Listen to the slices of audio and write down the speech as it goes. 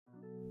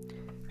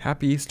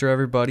Happy Easter,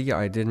 everybody.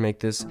 I did make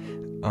this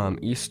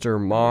Easter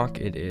mock.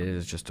 It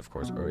is just, of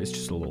course, or it's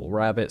just a little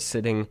rabbit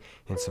sitting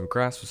in some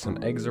grass with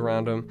some eggs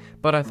around him,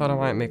 but I thought I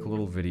might make a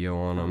little video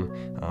on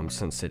him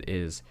since it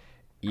is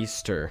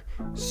Easter.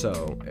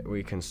 So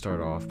we can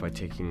start off by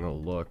taking a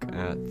look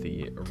at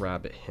the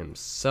rabbit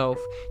himself.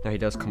 Now he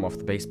does come off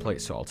the base plate,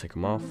 so I'll take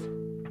him off.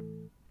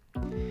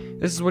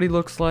 This is what he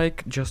looks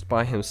like just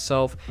by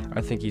himself.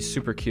 I think he's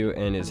super cute,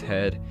 and his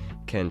head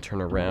can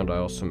turn around. I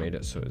also made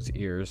it so his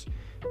ears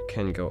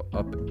can go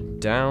up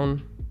and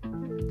down.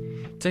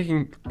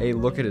 Taking a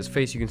look at his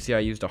face, you can see I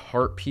used a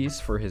heart piece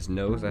for his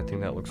nose. I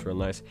think that looks real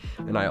nice.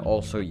 And I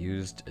also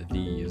used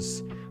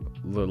these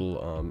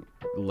little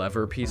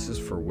lever pieces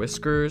for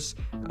whiskers.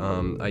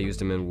 I used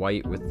them in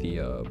white with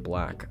the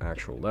black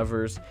actual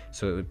levers,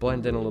 so it would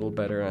blend in a little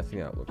better. I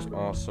think that looks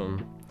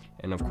awesome.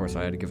 And of course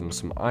I had to give him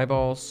some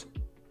eyeballs.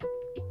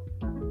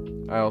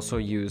 I also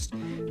used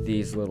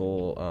these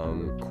little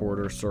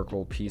quarter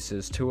circle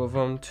pieces, 2 of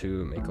them,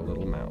 to make a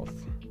little mouth.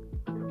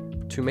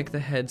 To make the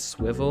head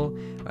swivel,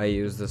 I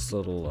used this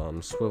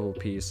little swivel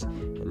piece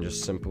and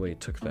just simply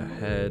took the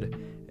head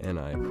and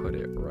I put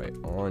it right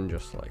on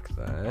just like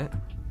that.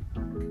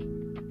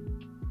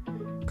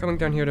 Coming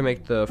down here to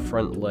make the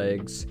front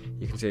legs,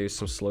 you can see I used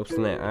some slopes,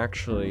 and they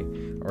actually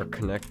are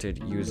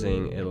connected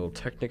using a little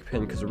Technic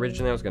pin, because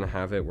originally I was going to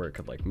have it where it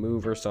could like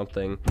move or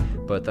something,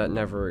 but that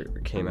never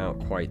came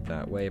out quite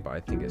that way. But I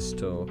think it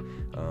still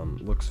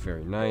looks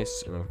very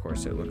nice, and of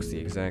course it looks the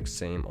exact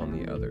same on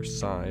the other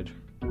side.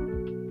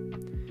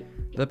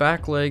 The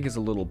back leg is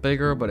a little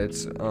bigger, but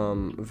it's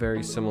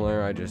very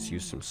similar. I just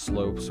used some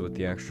slopes with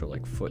the actual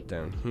like foot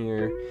down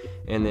here,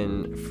 and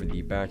then for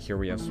the back here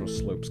we have some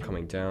slopes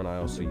coming down. I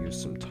also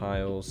used some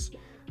tiles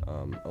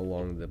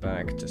along the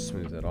back to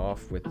smooth it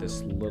off, with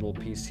this little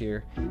piece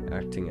here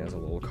acting as a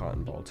little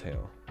cotton ball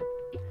tail.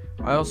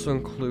 I also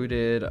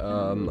included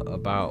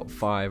about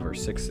 5 or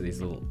 6 of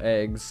these little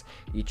eggs.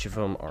 Each of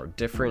them are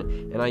different,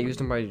 and I used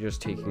them by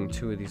just taking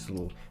 2 of these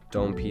little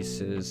dome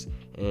pieces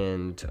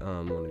and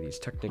one of these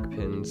Technic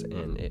pins,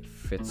 and it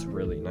fits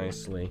really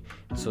nicely.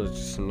 So it's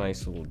just some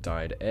nice little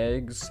dyed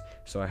eggs.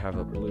 So I have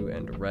a blue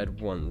and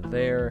red one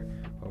there.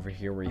 Over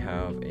here we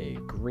have a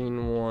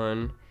green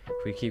one.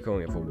 If we keep going,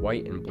 we have a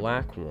white and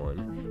black one.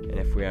 And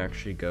if we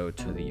actually go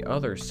to the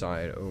other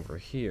side over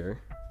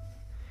here,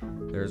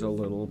 there's a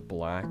little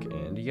black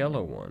and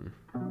yellow one.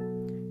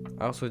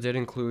 I also did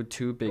include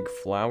 2 big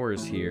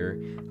flowers here.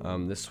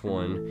 This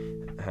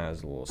one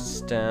has a little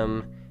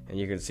stem, and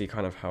you can see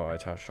kind of how I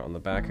attached it on the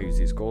back. I use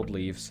these gold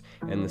leaves,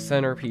 and the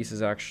centerpiece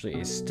is actually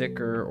a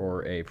sticker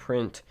or a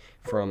print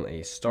from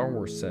a Star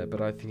Wars set, but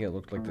I think it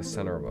looked like the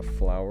center of a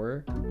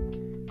flower,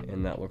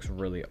 and that looks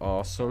really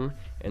awesome.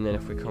 And then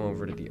if we come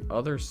over to the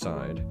other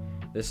side,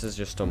 this is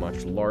just a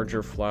much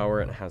larger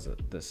flower, and it has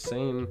the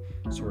same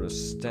sort of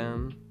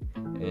stem,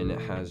 and it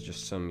has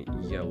just some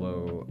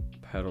yellow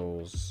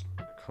petals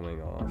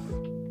coming off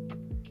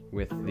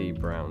with the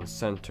brown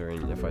center.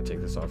 And if I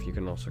take this off, you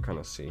can also kind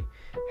of see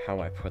how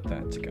I put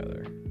that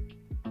together.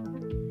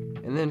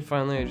 And then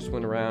finally I just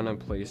went around and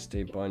placed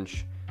a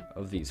bunch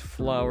of these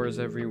flowers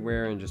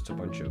everywhere, and just a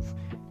bunch of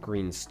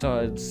green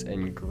studs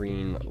and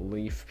green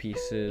leaf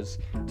pieces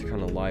to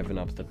kind of liven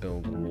up the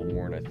build a little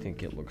more, and I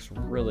think it looks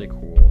really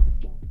cool.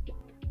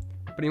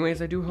 But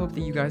anyways, I do hope that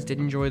you guys did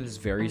enjoy this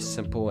very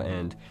simple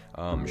and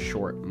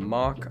short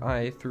mock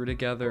I threw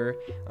together.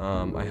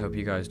 I hope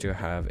you guys do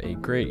have a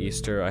great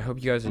Easter. I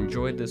hope you guys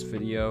enjoyed this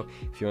video.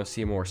 If you want to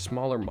see more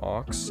smaller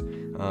mocks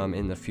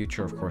in the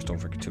future, of course, don't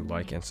forget to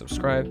like and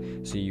subscribe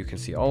so you can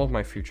see all of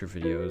my future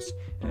videos.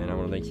 And I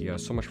want to thank you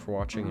guys so much for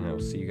watching, and I will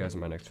see you guys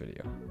in my next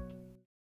video.